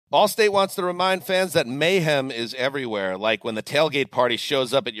Allstate wants to remind fans that mayhem is everywhere, like when the tailgate party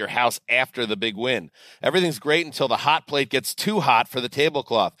shows up at your house after the big win. Everything's great until the hot plate gets too hot for the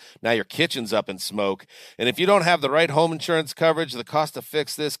tablecloth. Now your kitchen's up in smoke. And if you don't have the right home insurance coverage, the cost to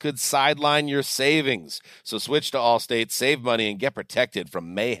fix this could sideline your savings. So switch to Allstate, save money, and get protected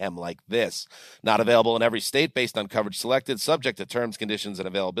from mayhem like this. Not available in every state based on coverage selected, subject to terms, conditions, and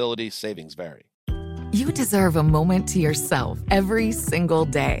availability. Savings vary. You deserve a moment to yourself every single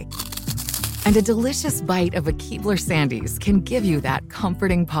day. And a delicious bite of a Keebler Sandies can give you that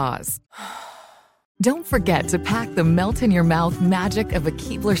comforting pause. Don't forget to pack the melt-in-your-mouth magic of a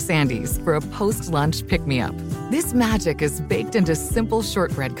Keebler Sandies for a post-lunch pick-me-up. This magic is baked into simple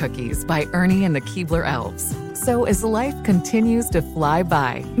shortbread cookies by Ernie and the Keebler Elves. So as life continues to fly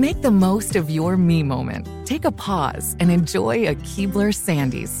by, make the most of your me moment. Take a pause and enjoy a Keebler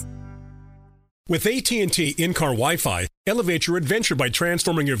Sandies. With AT&T in-car Wi-Fi, elevate your adventure by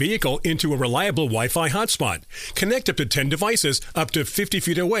transforming your vehicle into a reliable Wi-Fi hotspot. Connect up to 10 devices up to 50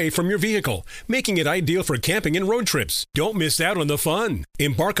 feet away from your vehicle, making it ideal for camping and road trips. Don't miss out on the fun.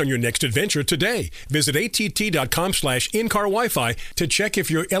 Embark on your next adventure today. Visit att.com/in-car Wi-Fi to check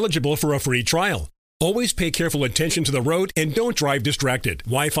if you're eligible for a free trial. Always pay careful attention to the road and don't drive distracted.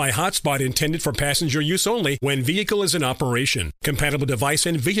 Wi-Fi hotspot intended for passenger use only when vehicle is in operation. Compatible device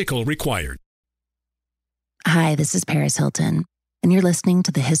and vehicle required. Hi, this is Paris Hilton, and you're listening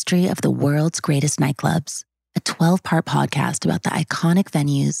to the history of the world's greatest nightclubs, a 12-part podcast about the iconic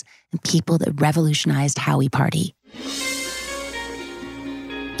venues and people that revolutionized how we party.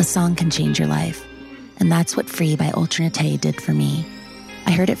 A song can change your life, and that's what Free by Ultranate did for me.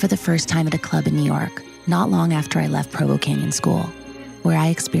 I heard it for the first time at a club in New York, not long after I left Provo Canyon School, where I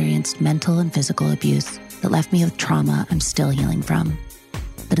experienced mental and physical abuse that left me with trauma I'm still healing from.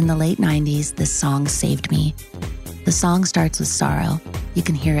 But in the late 90s, this song saved me. The song starts with sorrow. You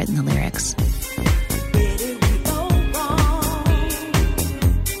can hear it in the lyrics.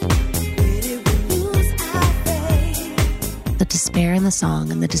 The despair in the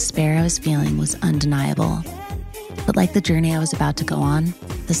song and the despair I was feeling was undeniable. But like the journey I was about to go on,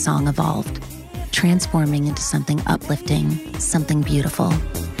 the song evolved, transforming into something uplifting, something beautiful.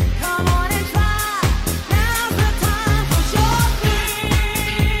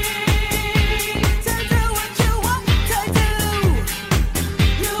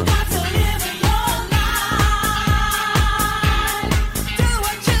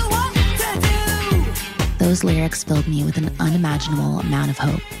 Those lyrics filled me with an unimaginable amount of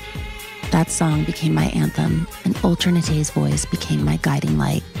hope. That song became my anthem, and Ultranate's voice became my guiding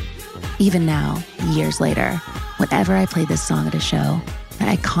light. Even now, years later, whenever I play this song at a show,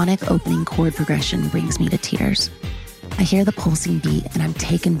 that iconic opening chord progression brings me to tears. I hear the pulsing beat, and I'm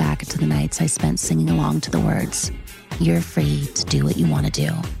taken back to the nights I spent singing along to the words, "You're free to do what you want to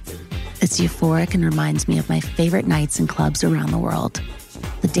do." It's euphoric and reminds me of my favorite nights in clubs around the world.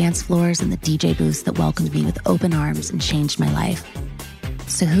 The dance floors and the DJ booths that welcomed me with open arms and changed my life.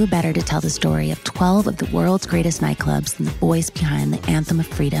 So who better to tell the story of 12 of the world's greatest nightclubs than the voice behind the anthem of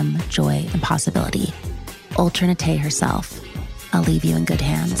freedom, joy, and possibility, Ultranate herself. I'll leave you in good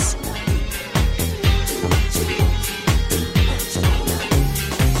hands.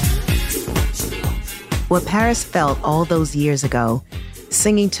 What Paris felt all those years ago,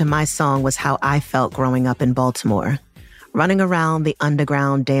 singing to my song was how I felt growing up in Baltimore. Running around the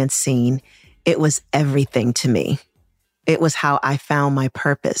underground dance scene, it was everything to me. It was how I found my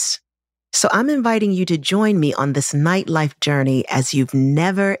purpose. So I'm inviting you to join me on this nightlife journey as you've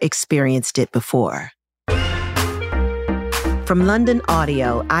never experienced it before. From London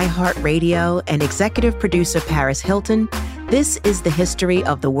Audio, iHeartRadio, and executive producer Paris Hilton, this is the history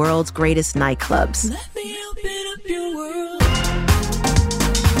of the world's greatest nightclubs. Let me open up your world.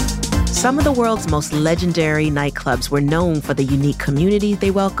 Some of the world's most legendary nightclubs were known for the unique communities they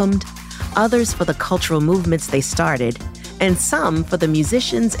welcomed, others for the cultural movements they started, and some for the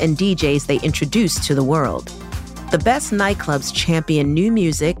musicians and DJs they introduced to the world. The best nightclubs champion new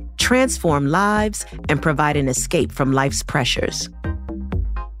music, transform lives, and provide an escape from life's pressures.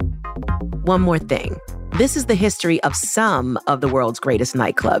 One more thing. This is the history of some of the world's greatest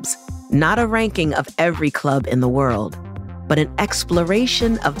nightclubs, not a ranking of every club in the world, but an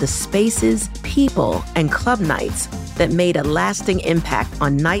exploration of the spaces, people, and club nights that made a lasting impact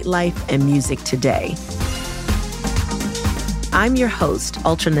on nightlife and music today. I'm your host,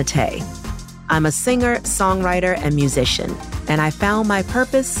 Ultranate. I'm a singer, songwriter, and musician, and I found my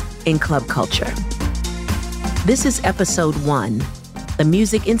purpose in club culture. This is episode 1, The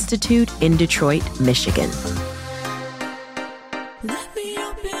Music Institute in Detroit, Michigan.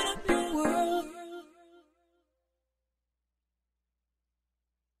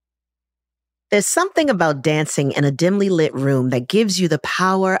 There's something about dancing in a dimly lit room that gives you the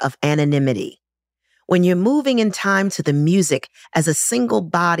power of anonymity. When you're moving in time to the music as a single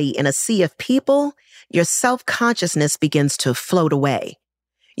body in a sea of people, your self-consciousness begins to float away.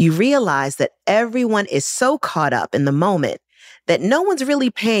 You realize that everyone is so caught up in the moment that no one's really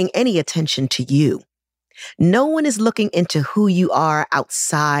paying any attention to you. No one is looking into who you are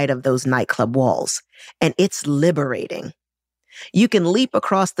outside of those nightclub walls, and it's liberating. You can leap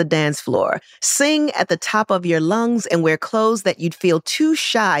across the dance floor, sing at the top of your lungs, and wear clothes that you'd feel too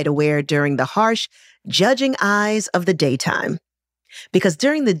shy to wear during the harsh, judging eyes of the daytime. Because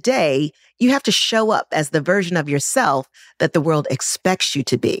during the day, you have to show up as the version of yourself that the world expects you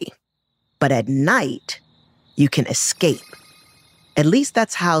to be. But at night, you can escape. At least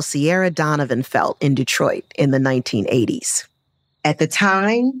that's how Sierra Donovan felt in Detroit in the 1980s. At the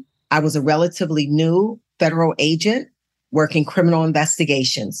time, I was a relatively new federal agent working criminal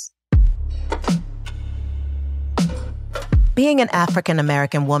investigations. Being an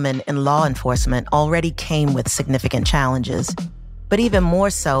African-American woman in law enforcement already came with significant challenges, but even more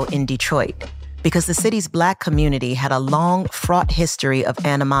so in Detroit, because the city's Black community had a long, fraught history of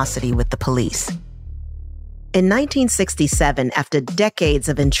animosity with the police. In 1967, after decades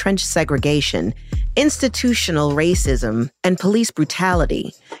of entrenched segregation, institutional racism, and police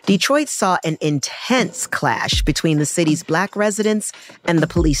brutality, Detroit saw an intense clash between the city's Black residents and the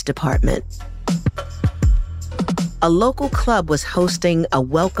police department. A local club was hosting a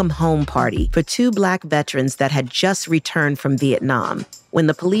welcome home party for 2 Black veterans that had just returned from Vietnam when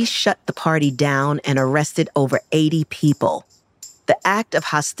the police shut the party down and arrested over 80 people. The act of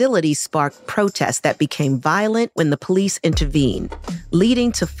hostility sparked protests that became violent when the police intervened,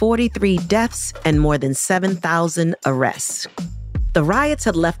 leading to 43 deaths and more than 7,000 arrests. The riots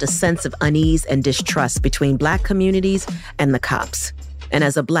had left a sense of unease and distrust between Black communities and the cops. And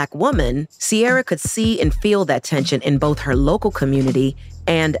as a Black woman, Sierra could see and feel that tension in both her local community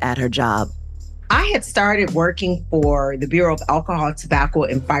and at her job. I had started working for the Bureau of Alcohol, Tobacco,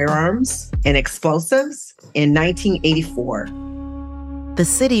 and Firearms and Explosives in 1984. The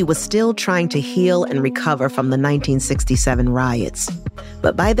city was still trying to heal and recover from the 1967 riots.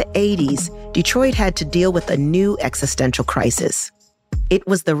 But by the 80s, Detroit had to deal with a new existential crisis. It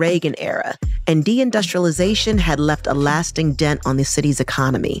was the Reagan era, and deindustrialization had left a lasting dent on the city's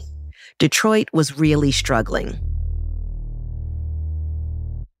economy. Detroit was really struggling.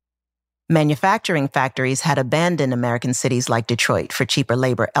 Manufacturing factories had abandoned American cities like Detroit for cheaper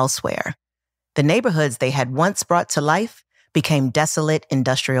labor elsewhere. The neighborhoods they had once brought to life became desolate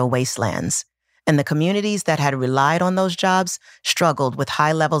industrial wastelands, and the communities that had relied on those jobs struggled with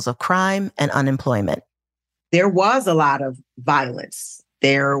high levels of crime and unemployment. There was a lot of violence.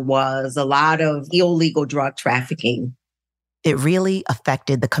 There was a lot of illegal drug trafficking. It really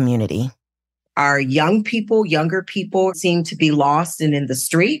affected the community. Our younger people seemed to be lost and in the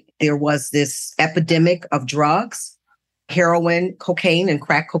street. There was this epidemic of drugs, heroin, cocaine, and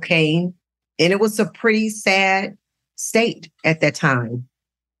crack cocaine. And it was a pretty sad state at that time.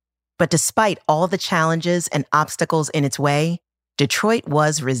 But despite all the challenges and obstacles in its way, Detroit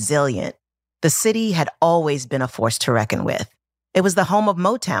was resilient. The city had always been a force to reckon with. It was the home of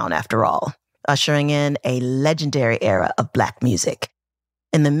Motown, after all, ushering in a legendary era of Black music.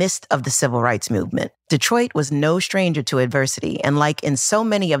 In the midst of the civil rights movement, Detroit was no stranger to adversity, and like in so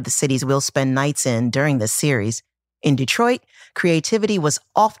many of the cities we'll spend nights in during this series, in Detroit, creativity was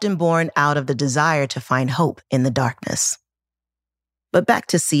often born out of the desire to find hope in the darkness. But back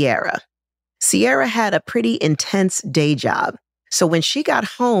to Sierra. Sierra had a pretty intense day job, so when she got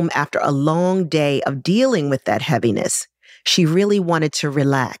home after a long day of dealing with that heaviness, she really wanted to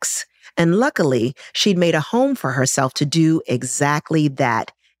relax. And luckily, she'd made a home for herself to do exactly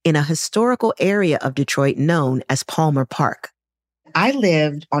that in a historical area of Detroit known as Palmer Park. I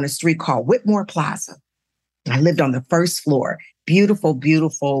lived on a street called Whitmore Plaza. I lived on the first floor. Beautiful,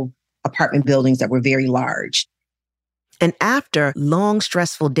 beautiful apartment buildings that were very large. And after long,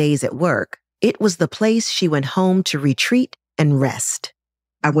 stressful days at work, it was the place she went home to retreat and rest.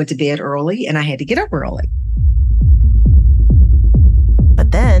 I went to bed early and I had to get up early.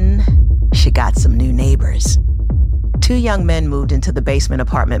 But then she got some new neighbors. 2 young men moved into the basement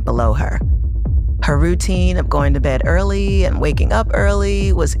apartment below her. Her routine of going to bed early and waking up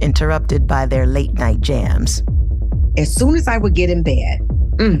early was interrupted by their late-night jams. As soon as I would get in bed,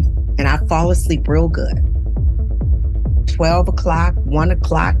 and I'd fall asleep real good, 12 o'clock, 1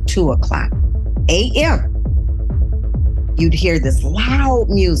 o'clock, 2 o'clock, a.m., you'd hear this loud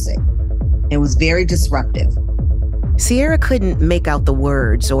music. It was very disruptive. Sierra couldn't make out the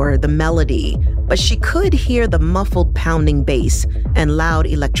words or the melody, but she could hear the muffled pounding bass and loud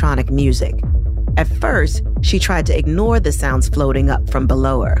electronic music. At first, she tried to ignore the sounds floating up from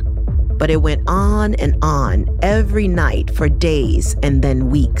below her. But it went on every night for days and then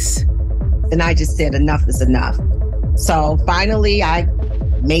weeks. And I just said, enough is enough. So finally, I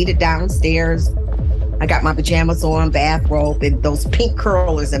made it downstairs. I got my pajamas on, bathrobe, and those pink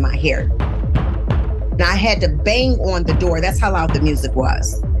curlers in my hair. And I had to bang on the door. That's how loud the music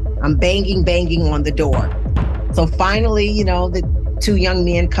was. I'm banging on the door. So finally, the two young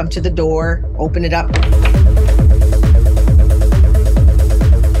men come to the door, open it up.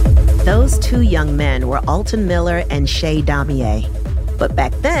 Those two young men were Alton Miller and Shay Damier. But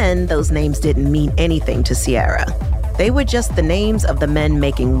back then, those names didn't mean anything to Ciara. They were just the names of the men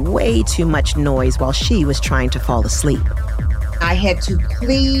making way too much noise while she was trying to fall asleep. I had to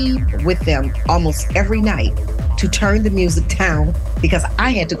plead with them almost every night to turn the music down because I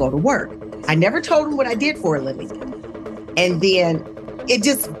had to go to work. I never told them what I did for a living. And then it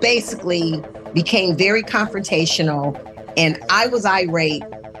just basically became very confrontational, and I was irate,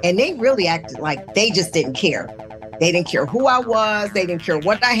 and they really acted like they just didn't care. They didn't care who I was. They didn't care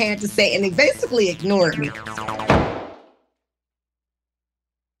what I had to say, and they basically ignored me.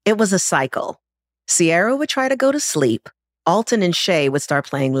 It was a cycle. Ciara would try to go to sleep. Alton and Shay would start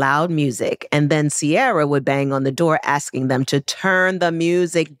playing loud music, and then Ciara would bang on the door asking them to turn the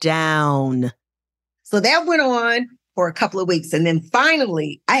music down. So that went on for a couple of weeks, and then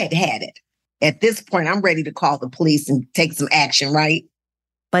finally, I had it. At this point, I'm ready to call the police and take some action, right?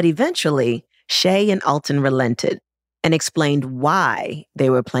 But eventually, Shay and Alton relented and explained why they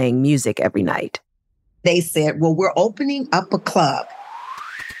were playing music every night. They said, well, we're opening up a club.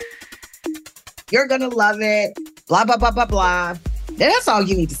 You're going to love it, blah, blah, blah, blah, blah. That's all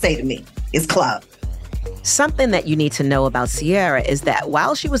you need to say to me is club. Something that you need to know about Ciara is that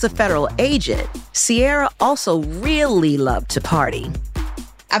while she was a federal agent, Ciara also really loved to party.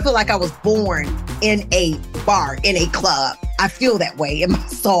 I feel like I was born in a bar, in a club. I feel that way in my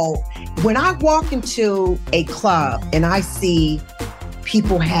soul. When I walk into a club and I see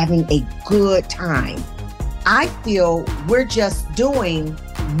people having a good time, I feel we're just doing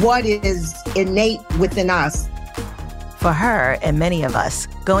what is innate within us. For her and many of us,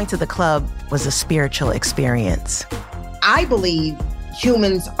 going to the club was a spiritual experience. I believe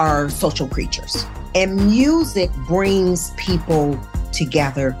humans are social creatures, and music brings people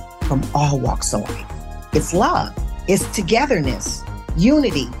together from all walks of life. It's love, it's togetherness,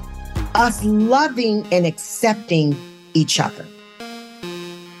 unity, us loving and accepting each other.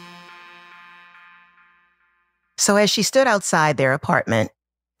 So as she stood outside their apartment,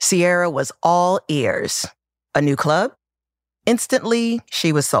 Ciara was all ears. A new club? Instantly,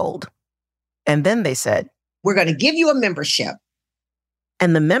 she was sold. And then they said, we're going to give you a membership.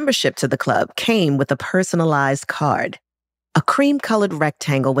 And the membership to the club came with a personalized card, a cream-colored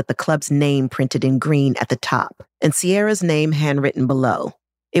rectangle with the club's name printed in green at the top and Ciara's name handwritten below.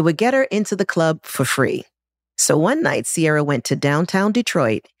 It would get her into the club for free. So one night, Ciara went to downtown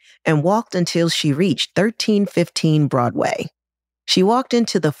Detroit and walked until she reached 1315 Broadway. She walked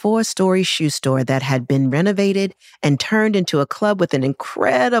into the 4-story shoe store that had been renovated and turned into a club with an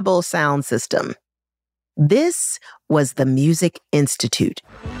incredible sound system. This was the Music Institute.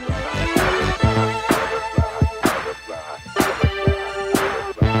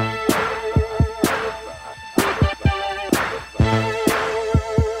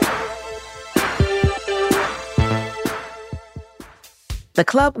 The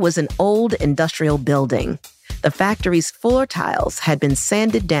club was an old industrial building. The factory's floor tiles had been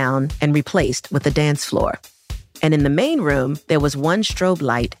sanded down and replaced with a dance floor. And in the main room, there was one strobe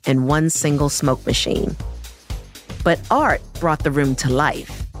light and one single smoke machine. But art brought the room to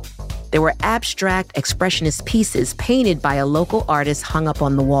life. There were abstract, expressionist pieces painted by a local artist hung up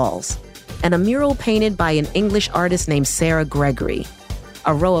on the walls, and a mural painted by an English artist named Sarah Gregory.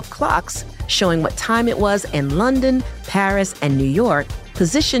 A row of clocks showing what time it was in London, Paris, and New York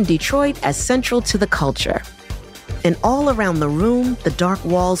positioned Detroit as central to the culture. And all around the room, the dark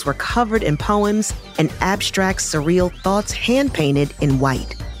walls were covered in poems and abstract, surreal thoughts hand-painted in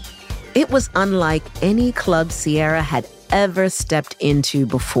white. It was unlike any club Ciara had ever stepped into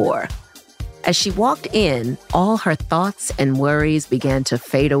before. As she walked in, all her thoughts and worries began to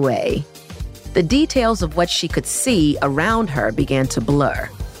fade away. The details of what she could see around her began to blur.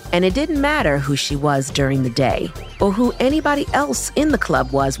 And it didn't matter who she was during the day or who anybody else in the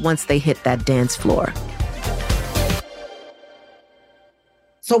club was once they hit that dance floor.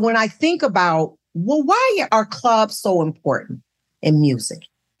 So when I think about, well, why are clubs so important in music?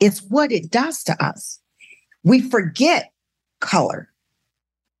 It's what it does to us. We forget color.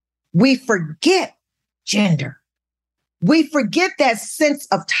 We forget gender. We forget that sense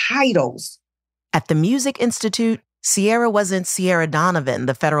of titles. At the Music Institute, Ciara wasn't Ciara Donovan,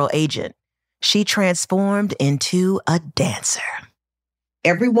 the federal agent. She transformed into a dancer.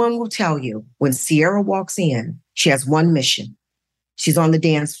 Everyone will tell you when Ciara walks in, she has one mission. She's on the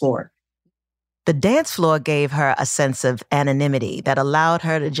dance floor. The dance floor gave her a sense of anonymity that allowed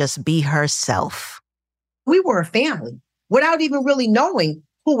her to just be herself. We were a family without even really knowing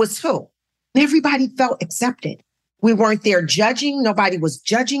who was who. Everybody felt accepted. We weren't there judging. Nobody was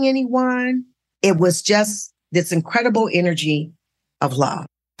judging anyone. It was just this incredible energy of love.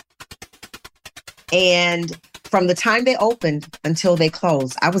 And from the time they opened until they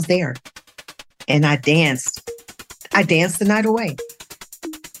closed, I was there. And I danced. I danced the night away.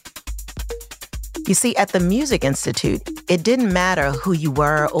 You see, at the Music Institute, it didn't matter who you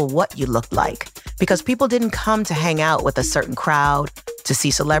were or what you looked like, because people didn't come to hang out with a certain crowd, to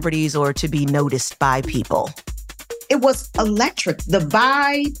see celebrities, or to be noticed by people. It was electric. The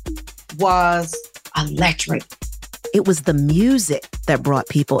vibe was electric. It was the music that brought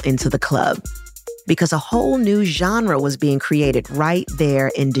people into the club, because a whole new genre was being created right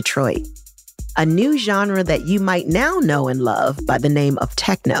there in Detroit. A new genre that you might now know and love by the name of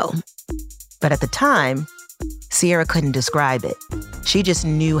techno. But at the time, Ciara couldn't describe it. She just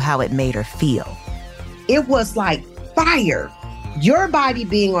knew how it made her feel. It was like fire. Your body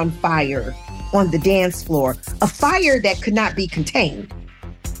being on fire on the dance floor. A fire that could not be contained.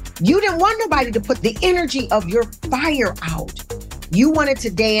 You didn't want nobody to put the energy of your fire out. You wanted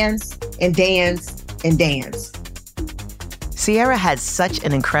to dance and dance and dance. Ciara had such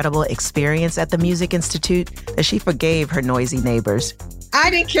an incredible experience at the Music Institute that she forgave her noisy neighbors. I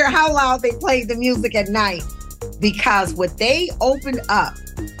didn't care how loud they played the music at night, because what they opened up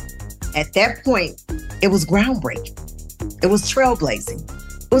at that point, it was groundbreaking. It was trailblazing.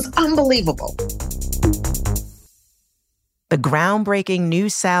 It was unbelievable. The groundbreaking new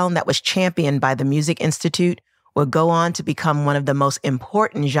sound that was championed by the Music Institute would go on to become one of the most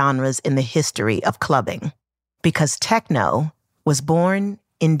important genres in the history of clubbing, because techno was born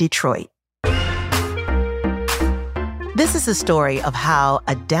in Detroit. This is the story of how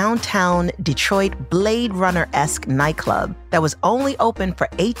a downtown Detroit Blade Runner-esque nightclub that was only open for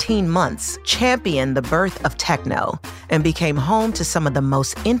 18 months championed the birth of techno and became home to some of the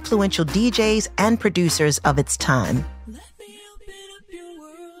most influential DJs and producers of its time.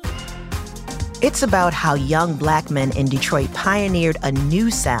 It's about how young Black men in Detroit pioneered a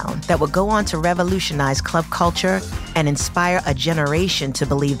new sound that would go on to revolutionize club culture and inspire a generation to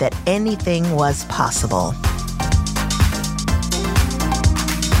believe that anything was possible.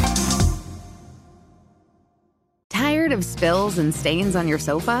 Tired of spills and stains on your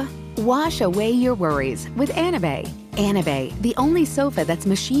sofa? Wash away your worries with Anabay. Anabay, the only sofa that's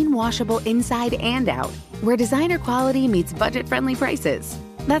machine washable inside and out, where designer quality meets budget-friendly prices.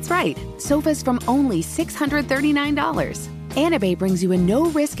 That's right, sofas from only $639. Anabay brings you a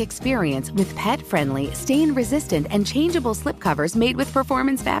no-risk experience with pet-friendly, stain-resistant, and changeable slipcovers made with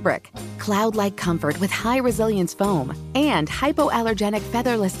performance fabric, cloud-like comfort with high-resilience foam, and hypoallergenic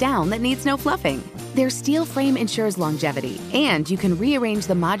featherless down that needs no fluffing. Their steel frame ensures longevity, and you can rearrange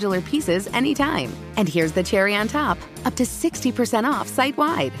the modular pieces anytime. And here's the cherry on top, up to 60% off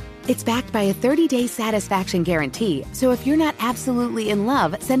site-wide. It's backed by a 30-day satisfaction guarantee, so if you're not absolutely in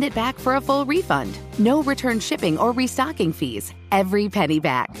love, send it back for a full refund. No return shipping or restocking fees. Every penny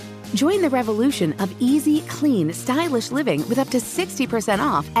back. Join the revolution of easy, clean, stylish living with up to 60%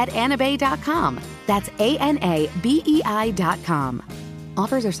 off at anabay.com. That's ANABEI.com.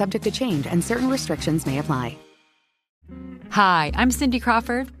 Offers are subject to change and certain restrictions may apply. Hi, I'm Cindy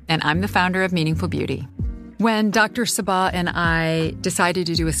Crawford, and I'm the founder of Meaningful Beauty. When Dr. Sabah and I decided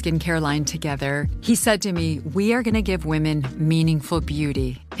to do a skincare line together, he said to me, we are going to give women meaningful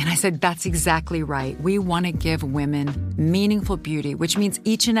beauty. And I said, that's exactly right. We want to give women meaningful beauty, which means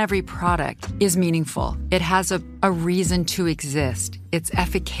each and every product is meaningful. It has a reason to exist. It's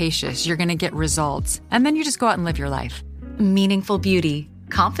efficacious. You're going to get results. And then you just go out and live your life. Meaningful Beauty.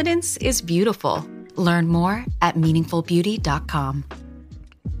 Confidence is beautiful. Learn more at meaningfulbeauty.com.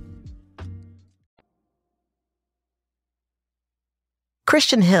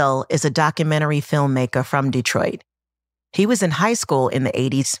 Christian Hill is a documentary filmmaker from Detroit. He was in high school in the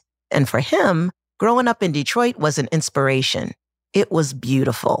 80s, and for him, growing up in Detroit was an inspiration. It was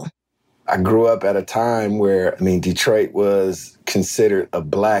beautiful. I grew up at a time where, Detroit was considered a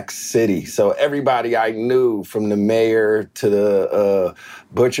Black city. So everybody I knew, from the mayor to the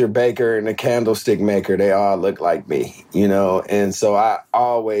butcher, baker, and the candlestick maker, they all looked like me, And so I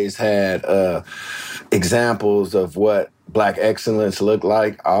always had examples of what Black excellence looked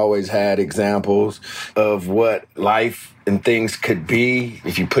like. I always had examples of what life and things could be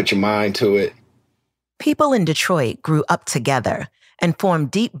if you put your mind to it. People in Detroit grew up together and formed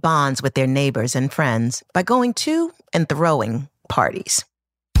deep bonds with their neighbors and friends by going to and throwing parties.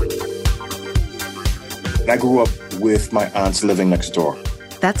 I grew up with my aunts living next door.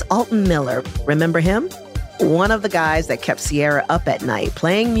 That's Alton Miller. Remember him? One of the guys that kept Sierra up at night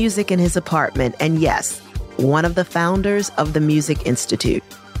playing music in his apartment, and yes, one of the founders of the Music Institute.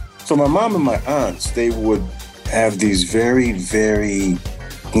 So my mom and my aunts, they would have these very, very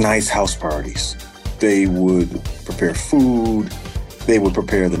nice house parties. They would prepare food. They would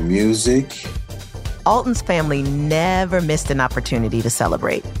prepare the music. Alton's family never missed an opportunity to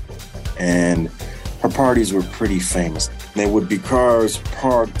celebrate. And her parties were pretty famous. There would be cars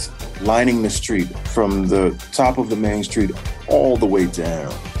parked lining the street from the top of the main street all the way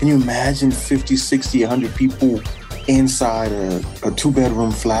down. Can you imagine 50, 60, 100 people inside a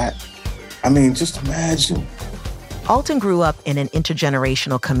two-bedroom flat? I mean, just imagine. Alton grew up in an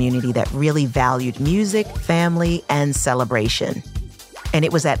intergenerational community that really valued music, family, and celebration. And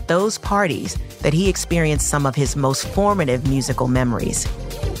it was at those parties that he experienced some of his most formative musical memories.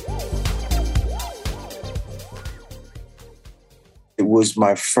 It was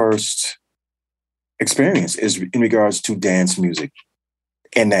my first experience in regards to dance music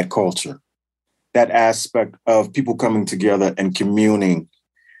and that culture. That aspect of people coming together and communing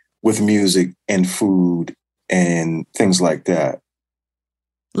with music and food and things like that.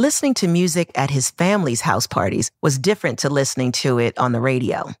 Listening to music at his family's house parties was different to listening to it on the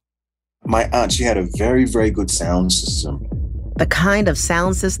radio. My aunt, she had a very, very good sound system. The kind of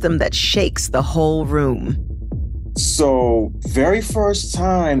sound system that shakes the whole room. So, very first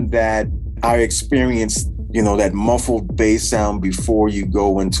time that I experienced, that muffled bass sound before you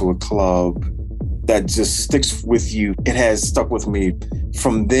go into a club, that just sticks with you. It has stuck with me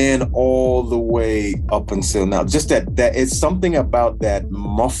from then all the way up until now. Just that it's something about that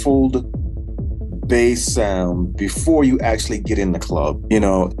muffled bass sound before you actually get in the club,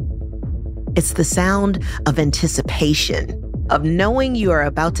 It's the sound of anticipation, of knowing you are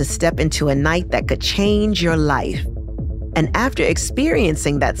about to step into a night that could change your life. And after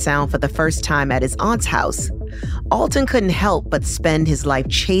experiencing that sound for the first time at his aunt's house, Alton couldn't help but spend his life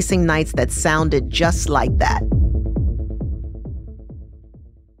chasing nights that sounded just like that.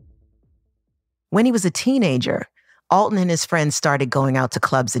 When he was a teenager, Alton and his friends started going out to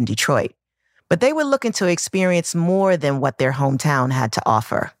clubs in Detroit, but they were looking to experience more than what their hometown had to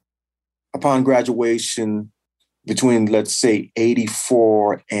offer. Upon graduation, between, let's say,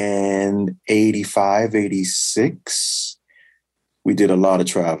 84 and 85, 86, we did a lot of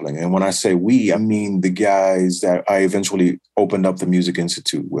traveling. And when I say we, I mean the guys that I eventually opened up the Music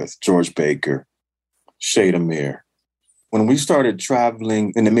Institute with, George Baker, Shade Amir. When we started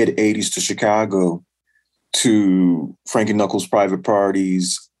traveling in the mid-'80s to Chicago, to Frankie Knuckles' private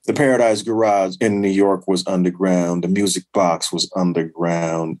parties, the Paradise Garage in New York was underground, the Music Box was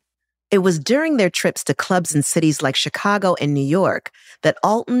underground. It was during their trips to clubs in cities like Chicago and New York that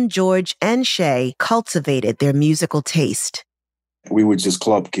Alton, George, and Shay cultivated their musical taste. We were just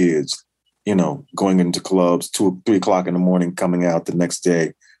club kids, going into clubs 2, 3 o'clock in the morning, coming out the next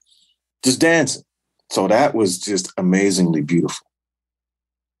day, just dancing. So that was just amazingly beautiful.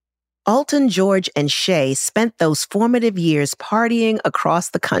 Alton, George, and Shay spent those formative years partying across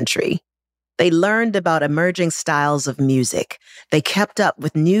the country. They learned about emerging styles of music. They kept up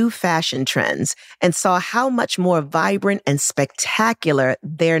with new fashion trends and saw how much more vibrant and spectacular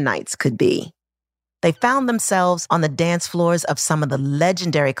their nights could be. They found themselves on the dance floors of some of the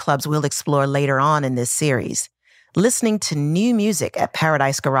legendary clubs we'll explore later on in this series, listening to new music at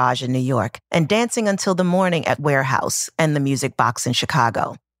Paradise Garage in New York and dancing until the morning at Warehouse and the Music Box in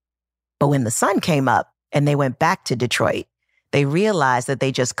Chicago. But when the sun came up and they went back to Detroit, they realized that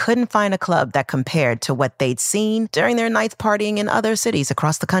they just couldn't find a club that compared to what they'd seen during their nights partying in other cities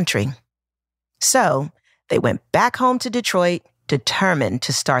across the country. So they went back home to Detroit, determined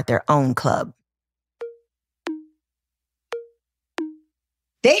to start their own club.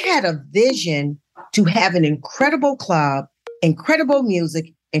 They had a vision to have an incredible club, incredible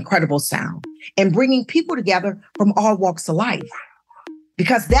music, incredible sound, and bringing people together from all walks of life.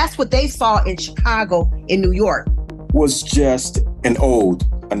 Because that's what they saw in Chicago, in New York. Was just an ode,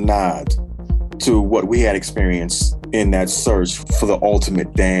 a nod to what we had experienced in that search for the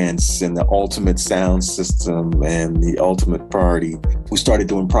ultimate dance and the ultimate sound system and the ultimate party. We started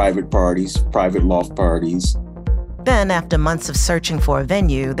doing private parties, private loft parties. Then, after months of searching for a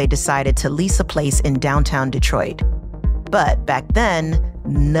venue, they decided to lease a place in downtown Detroit. But back then,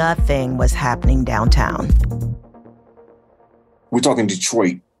 nothing was happening downtown. We're talking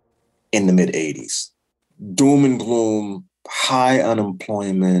Detroit in the mid-'80s. Doom and gloom, high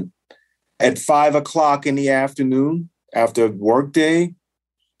unemployment, At 5 o'clock in the afternoon, after work day,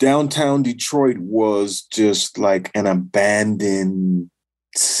 downtown Detroit was just like an abandoned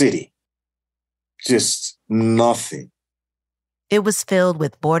city. Just nothing. It was filled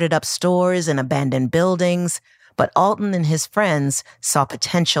with boarded up stores and abandoned buildings, but Alton and his friends saw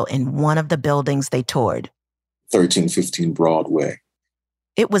potential in one of the buildings they toured. 1315 Broadway.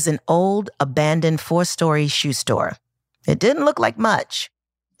 It was an old, abandoned 4-story shoe store. It didn't look like much.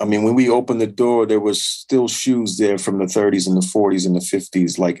 I mean, when we opened the door, there was still shoes there from the 30s and the 40s and the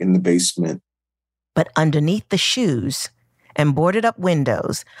 50s, like in the basement. But underneath the shoes and boarded up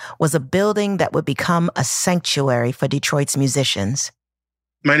windows was a building that would become a sanctuary for Detroit's musicians.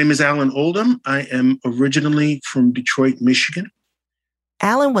 My name is Alan Oldham. I am originally from Detroit, Michigan.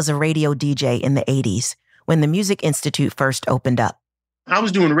 Alan was a radio DJ in the 80s when the Music Institute first opened up. I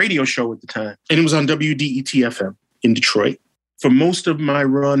was doing a radio show at the time, and it was on WDET-FM in Detroit. For most of my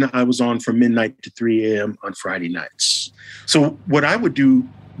run, I was on from midnight to 3 a.m. on Friday nights. So what I would do,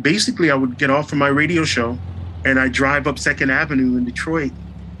 basically, I would get off from my radio show, and I'd drive up 2nd Avenue in Detroit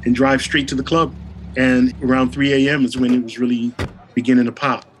and drive straight to the club. And around 3 a.m. is when it was really beginning to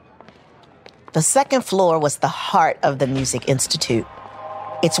pop. The second floor was the heart of the Music Institute.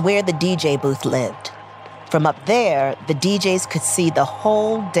 It's where the DJ booth lived. From up there, the DJs could see the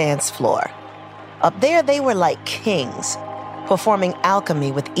whole dance floor. Up there, they were like kings, performing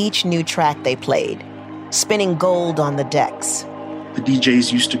alchemy with each new track they played, spinning gold on the decks. The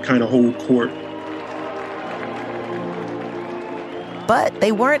DJs used to kind of hold court. But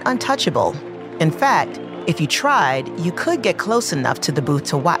they weren't untouchable. In fact, if you tried, you could get close enough to the booth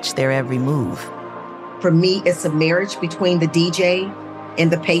to watch their every move. For me, it's a marriage between the DJ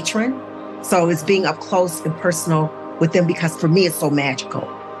and the patron. So it's being up close and personal with them because for me, it's so magical.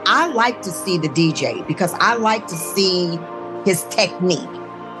 I like to see the DJ because I like to see his technique,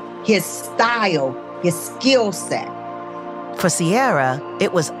 his style, his skill set. For Sierra,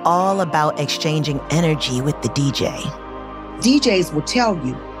 it was all about exchanging energy with the DJ. DJs will tell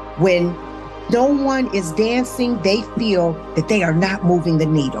you when no one is dancing, they feel that they are not moving the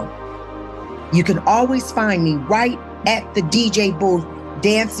needle. You can always find me right at the DJ booth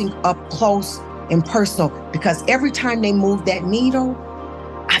dancing up close and personal because every time they move that needle,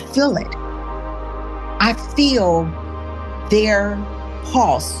 I feel it. I feel their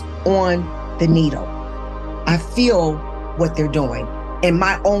pulse on the needle. I feel what they're doing. And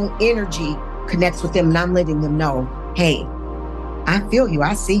my own energy connects with them and I'm letting them know, hey, I feel you,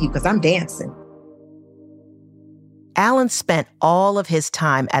 I see you because I'm dancing. Alan spent all of his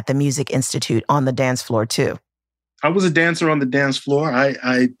time at the Music Institute on the dance floor too. I was a dancer on the dance floor.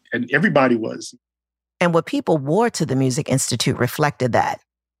 And everybody was. And what people wore to the Music Institute reflected that.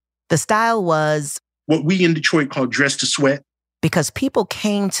 The style was what we in Detroit call dress to sweat. Because people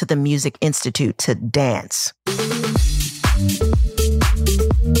came to the Music Institute to dance.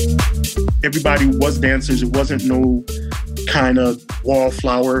 Everybody was dancers. It wasn't no kind of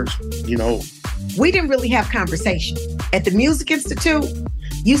wallflowers, you know. We didn't really have conversation. At the Music Institute,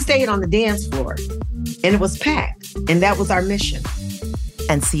 you stayed on the dance floor and it was packed. And that was our mission.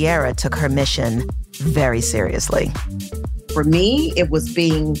 And Sierra took her mission very seriously. For me, it was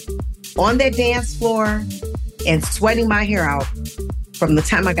being on that dance floor and sweating my hair out from the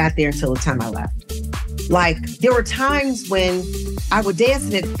time I got there until the time I left. Like, there were times when I would dance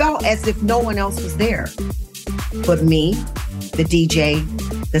and it felt as if no one else was there but me, the DJ,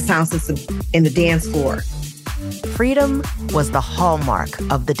 the sound system, and the dance floor. Freedom was the hallmark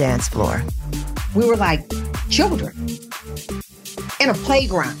of the dance floor. We were like children in a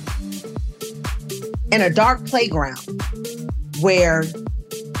playground, in a dark playground where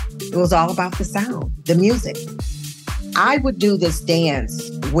it was all about the sound, the music. I would do this dance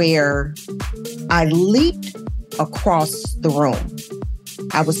where I leaped across the room.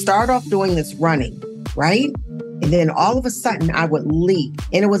 I would start off doing this running, right? And then all of a sudden I would leap.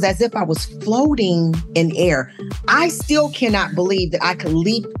 And it was as if I was floating in air. I still cannot believe that I could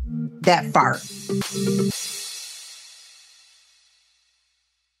leap that far.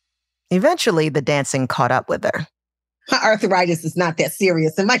 Eventually, the dancing caught up with her. My arthritis is not that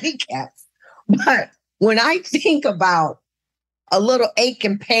serious in my kneecaps. But when I think about a little ache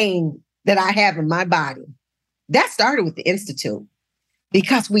and pain that I have in my body, that started with the Institute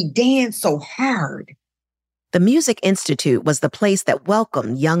because we danced so hard. The Music Institute was the place that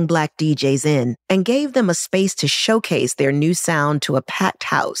welcomed young Black DJs in and gave them a space to showcase their new sound to a packed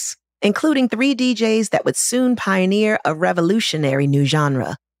house, including 3 DJs that would soon pioneer a revolutionary new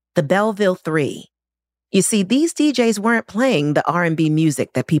genre, the Belleville 3. You see, these DJs weren't playing the R&B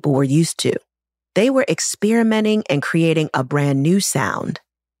music that people were used to. They were experimenting and creating a brand new sound.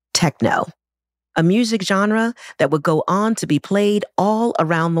 techno, a music genre that would go on to be played all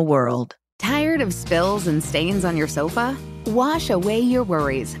around the world. Tired of spills and stains on your sofa? Wash away your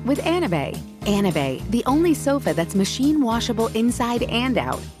worries with Anabei. Anabei, the only sofa that's machine washable inside and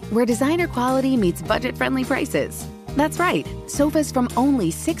out, where designer quality meets budget-friendly prices. That's right, sofas from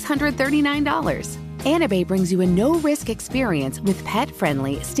only $639. Anabei brings you a no-risk experience with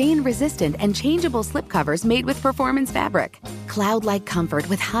pet-friendly, stain-resistant, and changeable slipcovers made with performance fabric, cloud-like comfort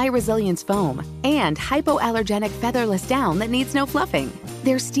with high-resilience foam, and hypoallergenic featherless down that needs no fluffing.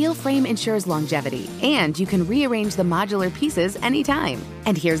 Their steel frame ensures longevity, and you can rearrange the modular pieces anytime.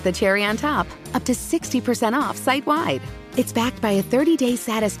 And here's the cherry on top, up to 60% off site-wide. It's backed by a 30-day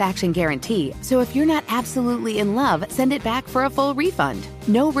satisfaction guarantee, so if you're not absolutely in love, send it back for a full refund.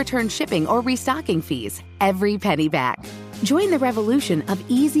 No return shipping or restocking fees. Every penny back. Join the revolution of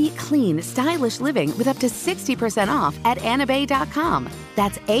easy, clean, stylish living with up to 60% off at anabei.com.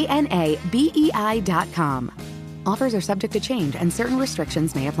 That's ANABEI.com. Offers are subject to change and certain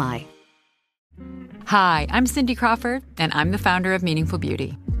restrictions may apply. Hi, I'm Cindy Crawford, and I'm the founder of Meaningful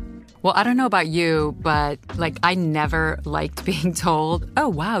Beauty. Well, I don't know about you, but I never liked being told, oh,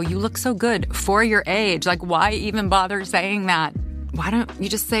 wow, you look so good for your age. Why even bother saying that? Why don't you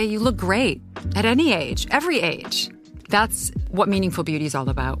just say you look great at any age, every age? That's what Meaningful Beauty is all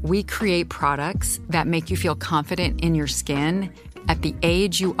about. We create products that make you feel confident in your skin at the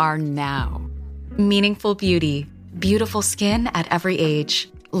age you are now. Meaningful Beauty. Beautiful skin at every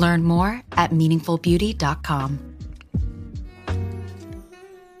age. Learn more at meaningfulbeauty.com.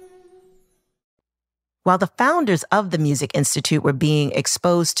 While the founders of the Music Institute were being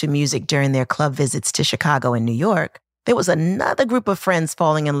exposed to music during their club visits to Chicago and New York, there was another group of friends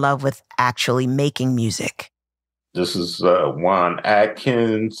falling in love with actually making music. This is Juan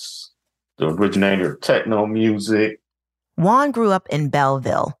Atkins, the originator of techno music. Juan grew up in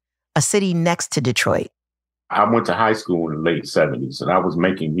Belleville, a city next to Detroit. I went to high school in the late 70s, and I was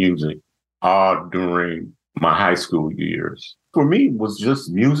making music all during my high school years. For me, it was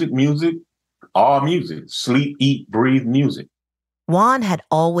just music, all music, sleep, eat, breathe music. Juan had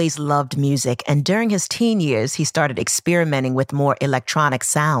always loved music, and during his teen years, he started experimenting with more electronic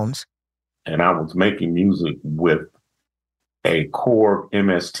sounds. And I was making music with a Korg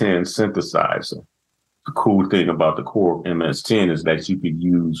MS-10 synthesizer. The cool thing about the Korg MS-10 is that you could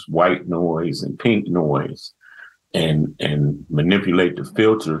use white noise and pink noise and manipulate the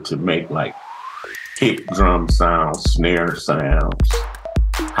filter to make kick drum sounds, snare sounds,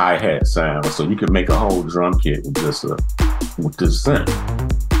 hi-hat sounds. So you can make a whole drum kit with this synth.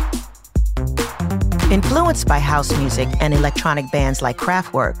 Influenced by house music and electronic bands like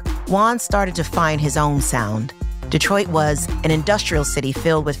Kraftwerk, Juan started to find his own sound. Detroit was an industrial city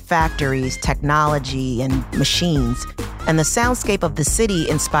filled with factories, technology, and machines. And the soundscape of the city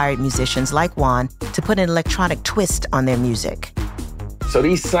inspired musicians like Juan to put an electronic twist on their music. So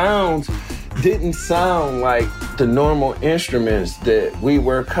these sounds didn't sound like the normal instruments that we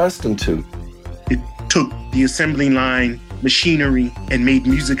were accustomed to. It took the assembly line, machinery, and made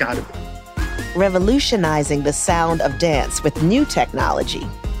music out of it. Revolutionizing the sound of dance with new technology.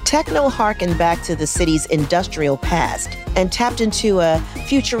 Techno harkened back to the city's industrial past and tapped into a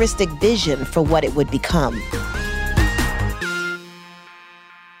futuristic vision for what it would become.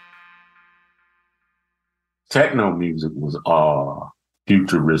 Techno music was all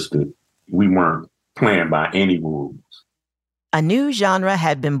futuristic. We weren't playing by any rules. A new genre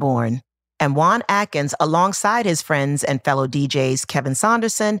had been born, and Juan Atkins, alongside his friends and fellow DJs Kevin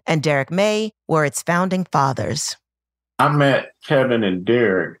Saunderson and Derek May, were its founding fathers. I met Kevin and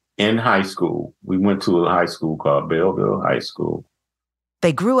Derek in high school. We went to a high school called Belleville High School.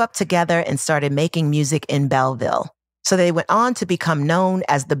 They grew up together and started making music in Belleville. So they went on to become known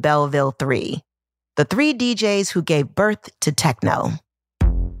as the Belleville Three, the three DJs who gave birth to techno.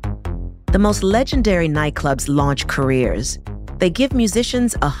 The most legendary nightclubs launch careers. They give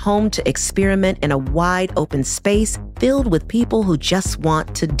musicians a home to experiment in a wide open space filled with people who just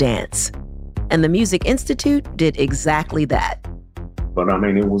want to dance. And the Music Institute did exactly that. But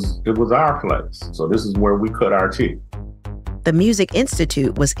it was our place. So this is where we cut our teeth. The Music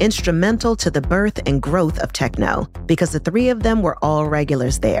Institute was instrumental to the birth and growth of techno because the three of them were all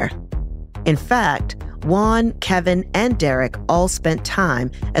regulars there. In fact, Juan, Kevin, and Derek all spent time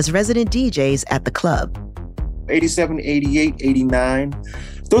as resident DJs at the club. 87, 88, 89.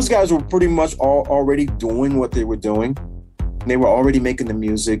 Those guys were pretty much already doing what they were doing. They were already making the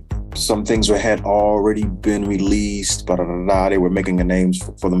music. Some things had already been released, They were making a name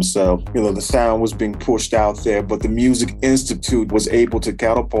for themselves. The sound was being pushed out there, but the Music Institute was able to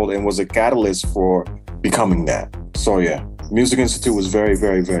catapult and was a catalyst for becoming that. So yeah, Music Institute was very,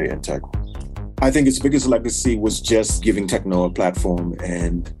 very, very integral. I think its biggest legacy was just giving techno a platform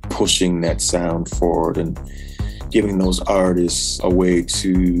and pushing that sound forward and giving those artists a way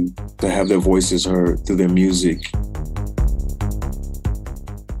to have their voices heard through their music.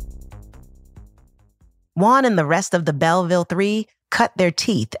 Juan and the rest of the Belleville Three cut their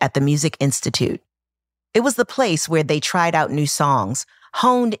teeth at the Music Institute. It was the place where they tried out new songs,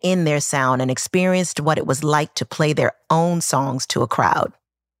 honed in their sound, and experienced what it was like to play their own songs to a crowd.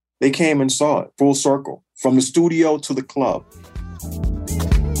 They came and saw it, full circle, from the studio to the club.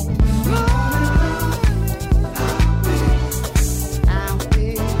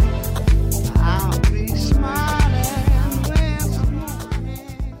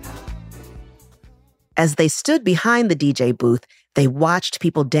 As they stood behind the DJ booth, they watched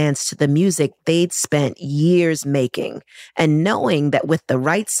people dance to the music they'd spent years making, and knowing that with the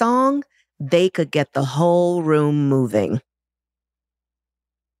right song, they could get the whole room moving.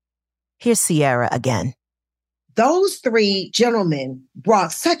 Here's Ciara again. Those three gentlemen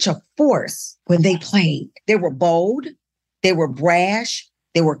brought such a force when they played. They were bold, they were brash,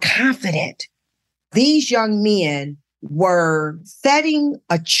 they were confident. These young men were setting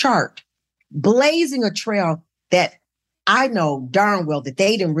a chart, blazing a trail that I know darn well that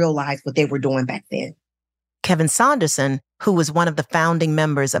they didn't realize what they were doing back then. Kevin Saunderson, who was one of the founding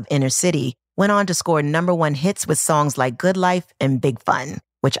members of Inner City, went on to score #1 hits with songs like Good Life and Big Fun,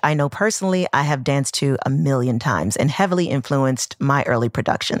 which I know personally I have danced to 1,000,000 times and heavily influenced my early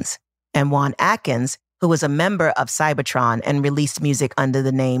productions. And Juan Atkins, who was a member of Cybertron and released music under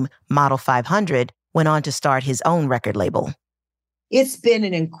the name Model 500, went on to start his own record label. It's been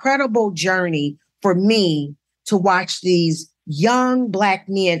an incredible journey for me to watch these young Black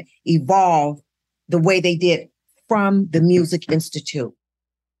men evolve the way they did from the Music Institute.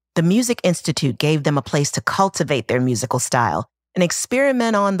 The Music Institute gave them a place to cultivate their musical style and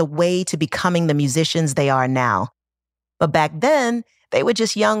experiment on the way to becoming the musicians they are now. But back then, they were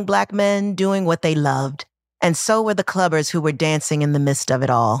just young Black men doing what they loved. And so were the clubbers who were dancing in the midst of it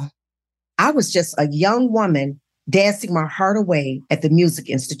all. I was just a young woman dancing my heart away at the Music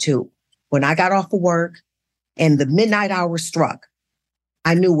Institute. When I got off of work and the midnight hour struck,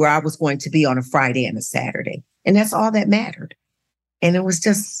 I knew where I was going to be on a Friday and a Saturday. And that's all that mattered. And it was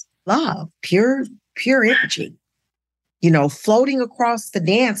just love, pure energy, floating across the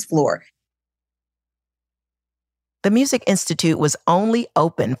dance floor. The Music Institute was only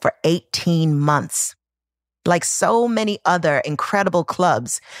open for 18 months. Like so many other incredible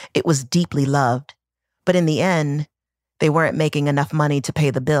clubs, it was deeply loved. But in the end, they weren't making enough money to pay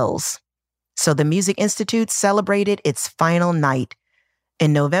the bills. So the Music Institute celebrated its final night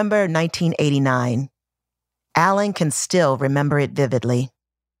in November 1989. Alan can still remember it vividly.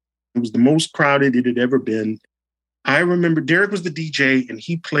 It was the most crowded it had ever been. I remember Derek was the DJ and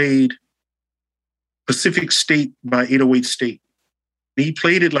he played Pacific State by 808 State. He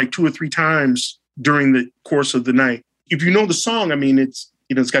played it like 2 or 3 times during the course of the night. If you know the song,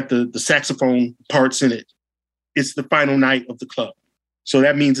 it's got the saxophone parts in it. It's the final night of the club. So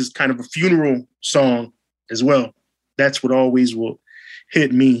that means it's kind of a funeral song as well. That's what always will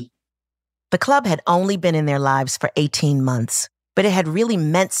hit me. The club had only been in their lives for 18 months, but it had really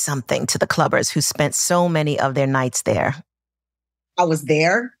meant something to the clubbers who spent so many of their nights there. I was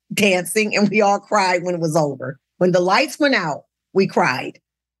there dancing and we all cried when it was over. When the lights went out, we cried.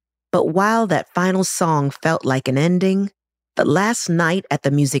 But while that final song felt like an ending, the last night at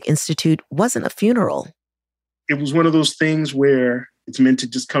the Music Institute wasn't a funeral. It was one of those things where it's meant to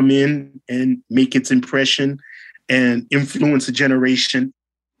just come in and make its impression and influence a generation.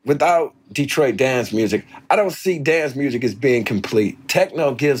 Without Detroit dance music, I don't see dance music as being complete.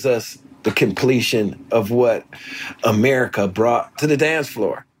 Techno gives us the completion of what America brought to the dance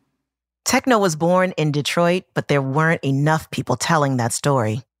floor. Techno was born in Detroit, but there weren't enough people telling that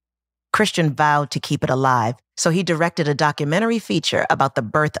story. Christian vowed to keep it alive, so he directed a documentary feature about the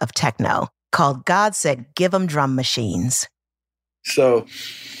birth of techno called God Said Give 'Em Drum Machines. So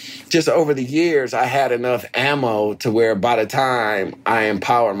just over the years, I had enough ammo to where by the time I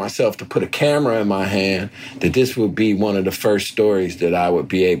empowered myself to put a camera in my hand, that this would be one of the first stories that I would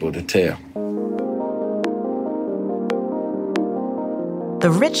be able to tell. The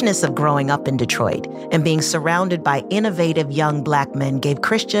richness of growing up in Detroit and being surrounded by innovative young Black men gave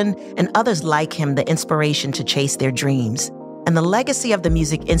Christian and others like him the inspiration to chase their dreams. And the legacy of the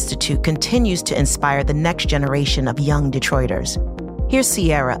Music Institute continues to inspire the next generation of young Detroiters. Here's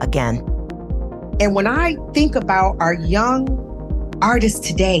Ciara again. And when I think about our young artists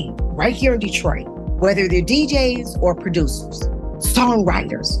today, right here in Detroit, whether they're DJs or producers,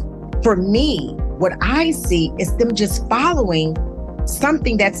 songwriters, for me, What I see is them just following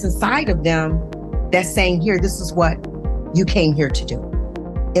something that's inside of them that's saying, here, this is what you came here to do.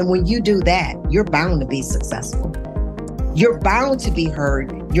 And when you do that, you're bound to be successful. You're bound to be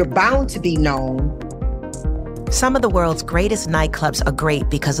heard. You're bound to be known. Some of the world's greatest nightclubs are great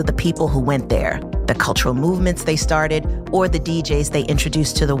because of the people who went there, the cultural movements they started, or the DJs they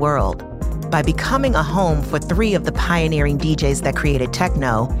introduced to the world. By becoming a home for 3 of the pioneering DJs that created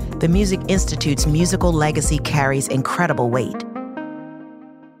techno, the Music Institute's musical legacy carries incredible weight.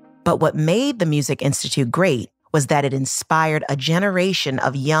 But what made the Music Institute great was that it inspired a generation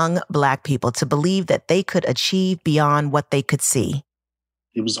of young Black people to believe that they could achieve beyond what they could see.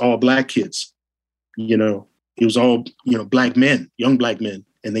 It was all Black kids, you know. It was all, you know, Black men, young Black men,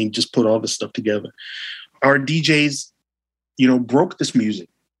 and they just put all this stuff together. Our DJs, you know, broke this music.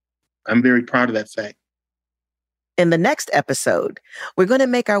 I'm very proud of that fact. In the next episode, we're going to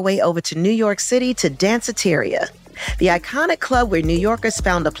make our way over to New York City to Danceteria, the iconic club where New Yorkers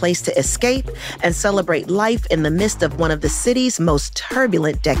found a place to escape and celebrate life in the midst of one of the city's most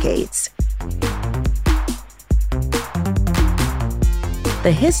turbulent decades.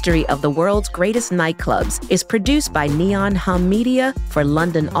 The history of the world's greatest nightclubs is produced by Neon Hum Media for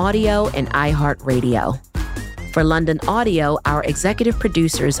London Audio and iHeartRadio. For London Audio, our executive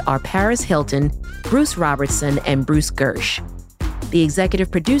producers are Paris Hilton, Bruce Robertson, and Bruce Gersh. The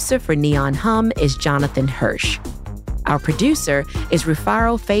executive producer for Neon Hum is Jonathan Hirsch. Our producer is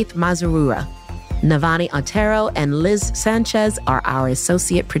Rufaro Faith Mazurura. Navani Otero and Liz Sanchez are our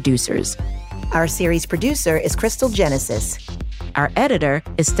associate producers. Our series producer is Crystal Genesis. Our editor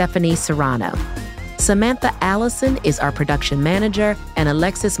is Stephanie Serrano. Samantha Allison is our production manager, and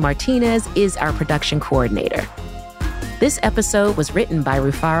Alexis Martinez is our production coordinator. This episode was written by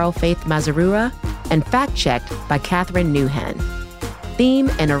Rufaro Faith Mazurura and fact-checked by Catherine Newhan.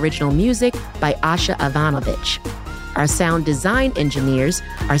 Theme and original music by Asha Ivanovich. Our sound design engineers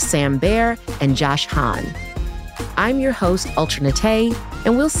are Sam Baer and Josh Hahn. I'm your host, Alternate,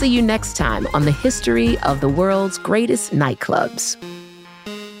 and we'll see you next time on the history of the world's greatest nightclubs.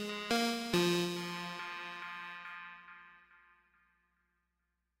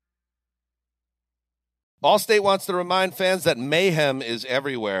 Allstate wants to remind fans that mayhem is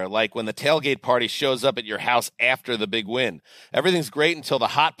everywhere, like when the tailgate party shows up at your house after the big win. Everything's great until the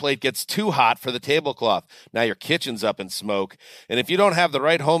hot plate gets too hot for the tablecloth. Now your kitchen's up in smoke. And if you don't have the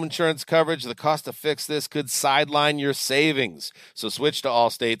right home insurance coverage, the cost to fix this could sideline your savings. So switch to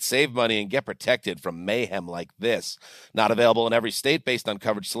Allstate, save money, and get protected from mayhem like this. Not available in every state based on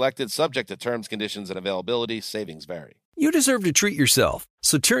coverage selected, subject to terms, conditions, and availability. Savings vary. You deserve to treat yourself,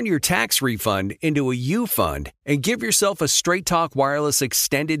 so turn your tax refund into a U-Fund and give yourself a Straight Talk Wireless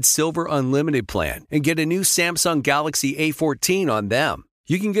Extended Silver Unlimited plan and get a new Samsung Galaxy A14 on them.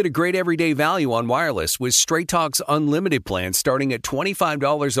 You can get a great everyday value on wireless with Straight Talk's Unlimited plan starting at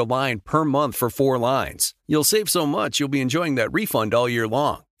 $25 a line per month for 4 lines. You'll save so much you'll be enjoying that refund all year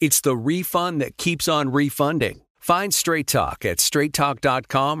long. It's the refund that keeps on refunding. Find Straight Talk at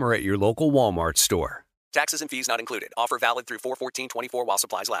straighttalk.com or at your local Walmart store. Taxes and fees not included. Offer valid through 4/14/24 while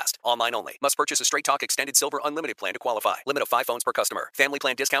supplies last. Online only. Must purchase a Straight Talk Extended Silver Unlimited plan to qualify. Limit of 5 phones per customer. Family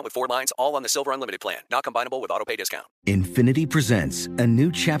plan discount with 4 lines, all on the Silver Unlimited plan. Not combinable with auto-pay discount. Infiniti presents a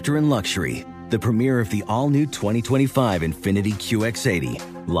new chapter in luxury. The premiere of the all-new 2025 Infiniti QX80.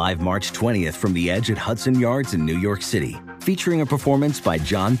 Live March 20th from the Edge at Hudson Yards in New York City. Featuring a performance by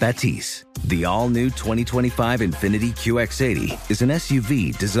John Batiste. The all-new 2025 Infiniti QX80 is an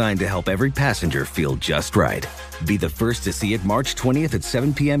SUV designed to help every passenger feel just right. Be the first to see it March 20th at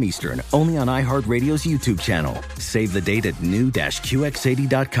 7 p.m. Eastern, only on iHeartRadio's YouTube channel. Save the date at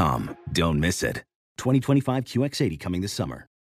new-QX80.com. Don't miss it. 2025 QX80 coming this summer.